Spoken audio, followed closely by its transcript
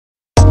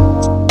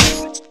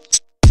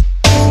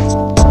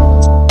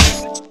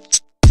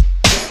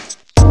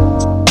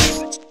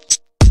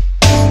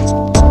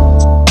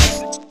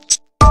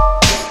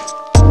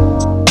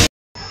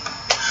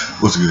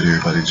What's good,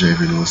 everybody?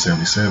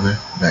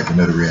 JV77 back with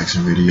another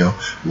reaction video.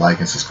 Like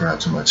and subscribe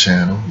to my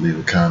channel. Leave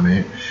a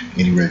comment.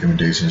 Any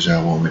recommendations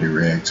y'all want me to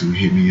react to,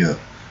 hit me up.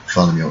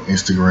 Follow me on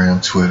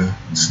Instagram, Twitter,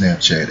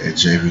 Snapchat at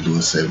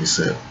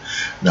JV77.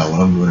 Now,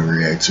 what I'm going to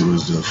react to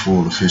is the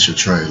full official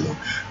trailer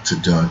to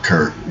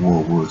Dunkirk,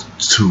 World War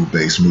II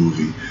based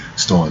movie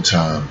starring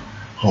Tom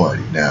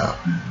Hardy. Now,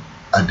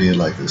 I did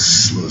like a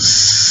little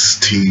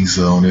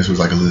teaser on this. It was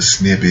like a little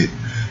snippet,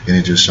 and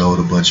it just showed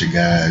a bunch of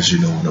guys,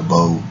 in a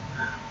boat.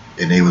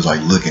 And they was like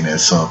looking at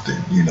something,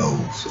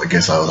 I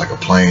guess I was like a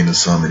plane or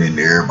something, and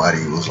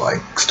everybody was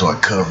like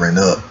start covering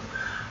up.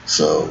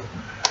 So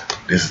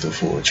this is the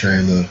full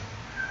trailer.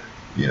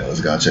 Let's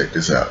go check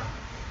this out.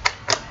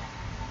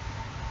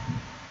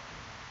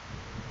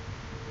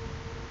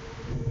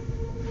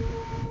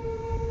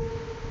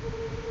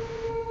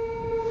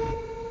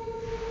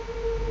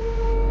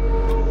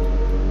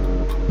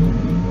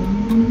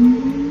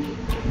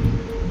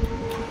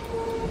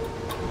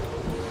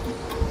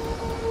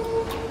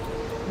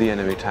 The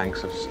enemy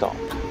tanks have stopped.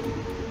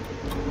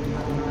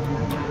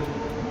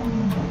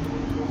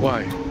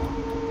 Why?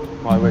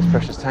 Why waste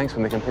precious tanks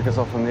when they can pick us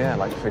off from the air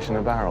like fish in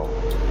a barrel?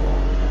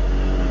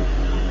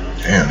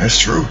 Damn, that's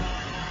true.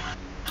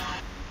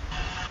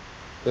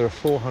 There are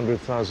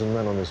 400,000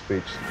 men on this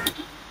beach.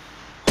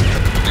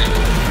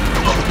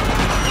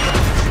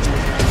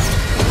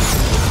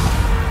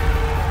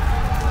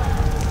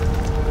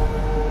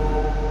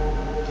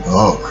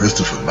 Oh,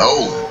 Christopher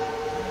Nolan.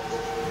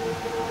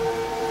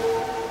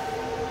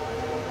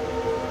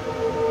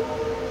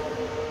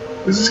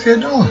 What's this kid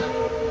doing?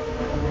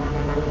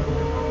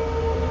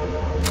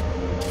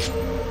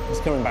 He's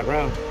coming back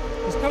round.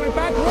 He's coming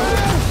back round!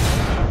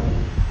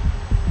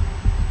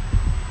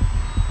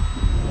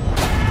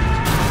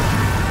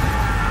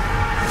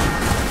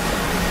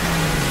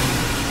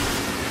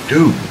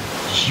 Dude,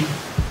 you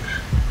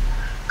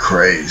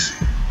crazy.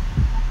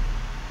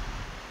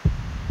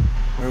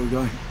 Where are we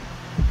going?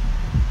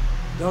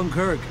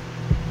 Dunkirk.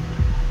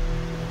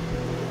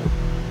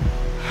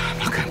 I'm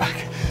not going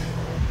back.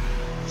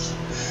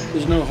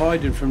 There's no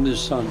hiding from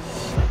this sun.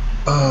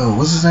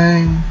 What's his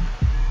name?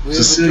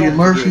 Cecilia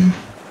Murphy?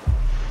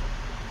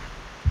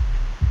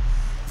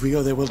 If we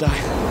go there, we'll die.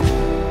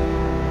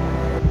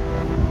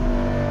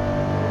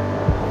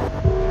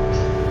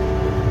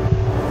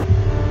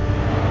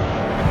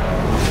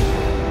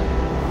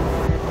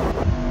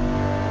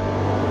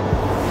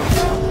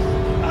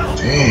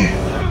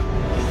 Damn.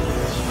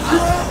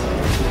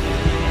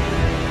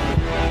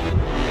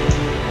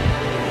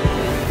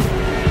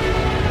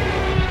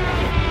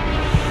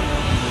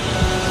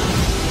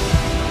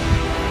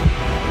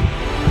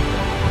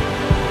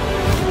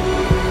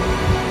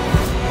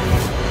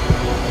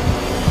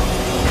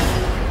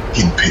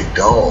 Getting picked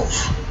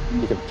off.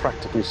 You can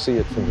practically see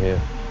it from here.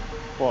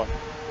 What?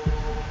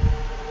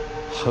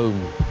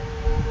 Home.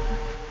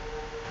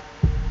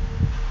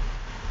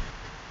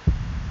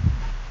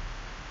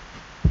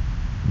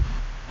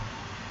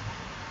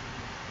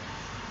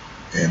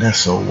 And that's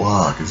so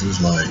wild, because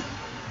it's like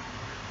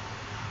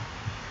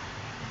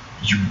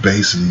you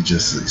basically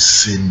just a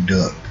sitting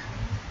duck.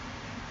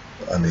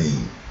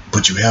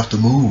 But you have to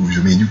move.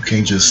 You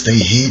can't just stay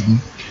hidden.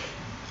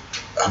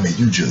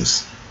 You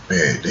just,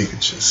 man, they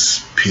could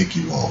just pick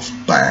you off.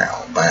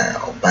 Bow,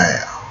 bow,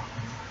 bow.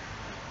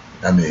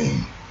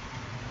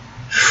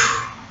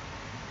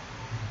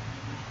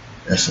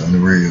 That's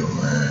unreal,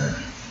 man.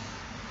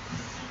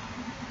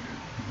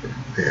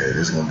 Yeah,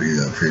 this is gonna be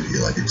a pretty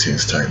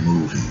intense type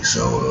movie.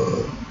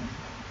 So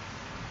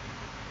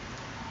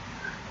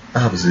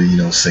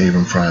obviously,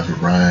 Saving Private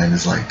Ryan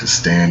is like the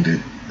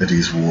standard of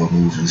these war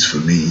movies for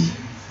me.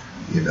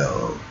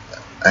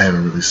 I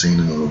haven't really seen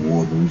another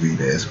war movie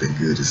that's been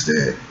good as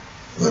that.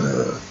 But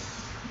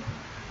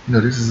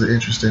this is an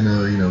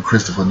interesting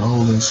Christopher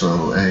Nolan.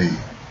 So hey,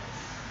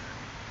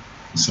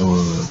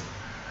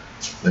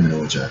 let me know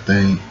what y'all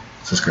think.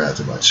 Subscribe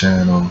to my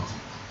channel.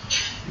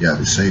 Y'all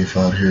be safe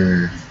out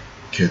here.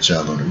 Catch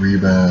y'all on the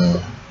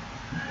rebound.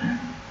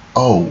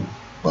 Oh,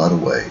 by the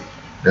way,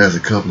 there's a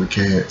couple of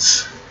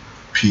cats,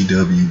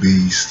 PW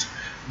Beast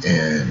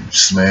and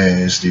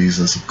Smash.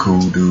 These are some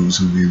cool dudes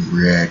who be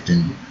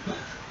reacting.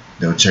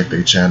 They'll check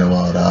their channel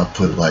out. I'll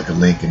put like a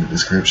link in the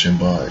description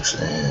box.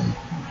 And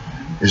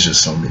it's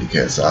just so many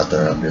cats out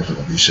there. I'm definitely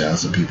gonna be shouting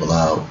some people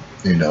out,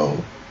 and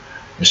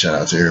shout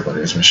out to everybody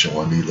that's been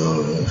showing me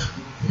love.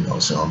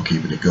 So I'm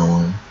keeping it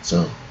going.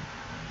 So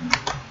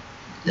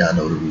y'all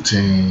know the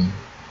routine.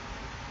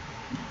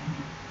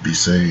 Be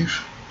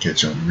safe,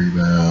 catch you on the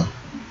rebound,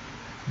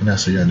 and I'll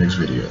see y'all next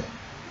video.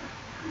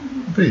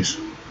 Peace.